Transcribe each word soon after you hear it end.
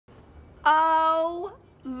Oh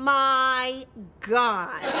my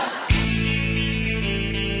God.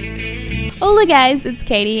 Hola guys, it's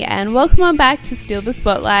Katie and welcome on back to Steal the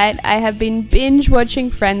Spotlight. I have been binge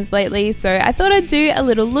watching Friends lately, so I thought I'd do a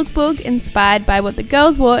little lookbook inspired by what the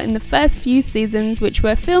girls wore in the first few seasons, which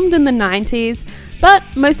were filmed in the 90s. But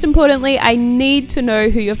most importantly, I need to know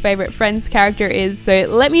who your favourite Friends character is, so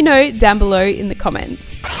let me know down below in the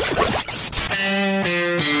comments.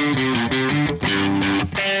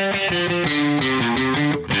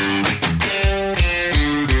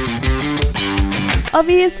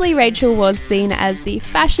 Obviously, Rachel was seen as the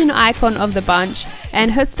fashion icon of the bunch, and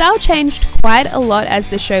her style changed quite a lot as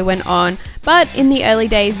the show went on, but in the early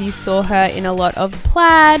days you saw her in a lot of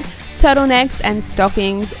plaid, turtlenecks and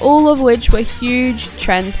stockings, all of which were huge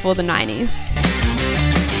trends for the 90s.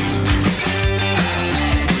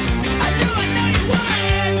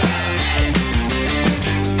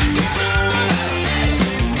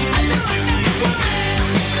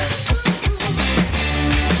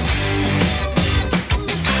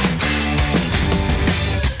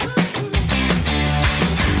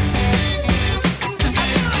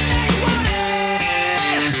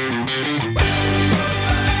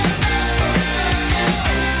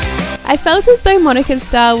 I felt as though Monica's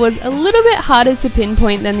style was a little bit harder to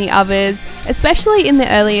pinpoint than the others, especially in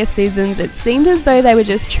the earlier seasons. It seemed as though they were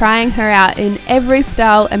just trying her out in every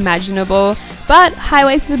style imaginable, but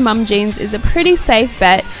high-waisted mum jeans is a pretty safe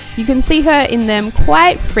bet. You can see her in them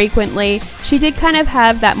quite frequently. She did kind of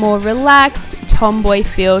have that more relaxed tomboy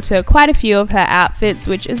feel to quite a few of her outfits,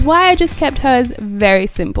 which is why I just kept hers very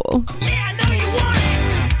simple.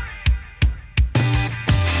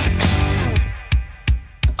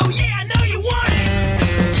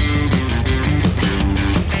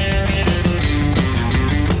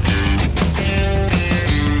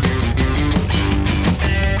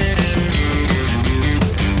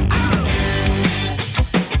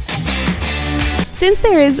 Since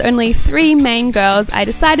there is only 3 main girls, I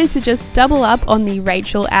decided to just double up on the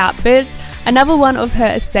Rachel outfits. Another one of her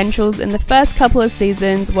essentials in the first couple of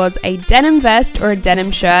seasons was a denim vest or a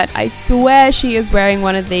denim shirt. I swear she is wearing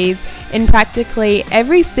one of these in practically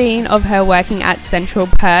every scene of her working at Central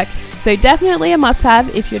Perk, so definitely a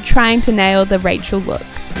must-have if you're trying to nail the Rachel look.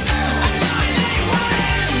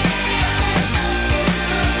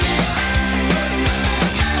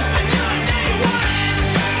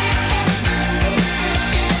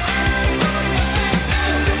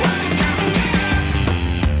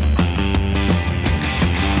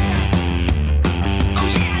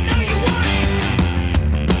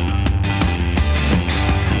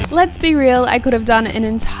 Let's be real, I could have done an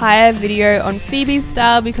entire video on Phoebe's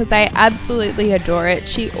style because I absolutely adore it.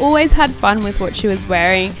 She always had fun with what she was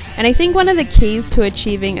wearing, and I think one of the keys to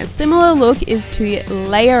achieving a similar look is to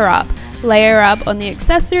layer up. Layer up on the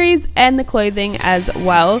accessories and the clothing as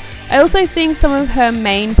well. I also think some of her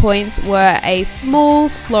main points were a small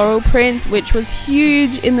floral print, which was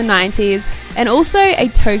huge in the 90s, and also a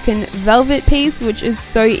token velvet piece, which is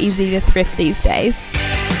so easy to thrift these days.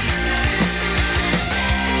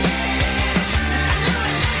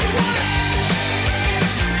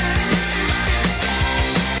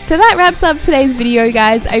 So that wraps up today's video,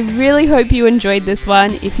 guys. I really hope you enjoyed this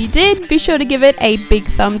one. If you did, be sure to give it a big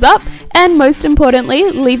thumbs up, and most importantly,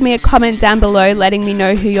 leave me a comment down below letting me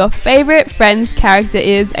know who your favorite Friends character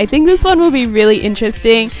is. I think this one will be really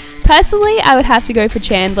interesting. Personally, I would have to go for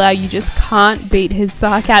Chandler. You just can't beat his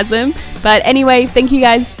sarcasm. But anyway, thank you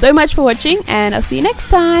guys so much for watching, and I'll see you next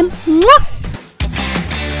time. Mwah!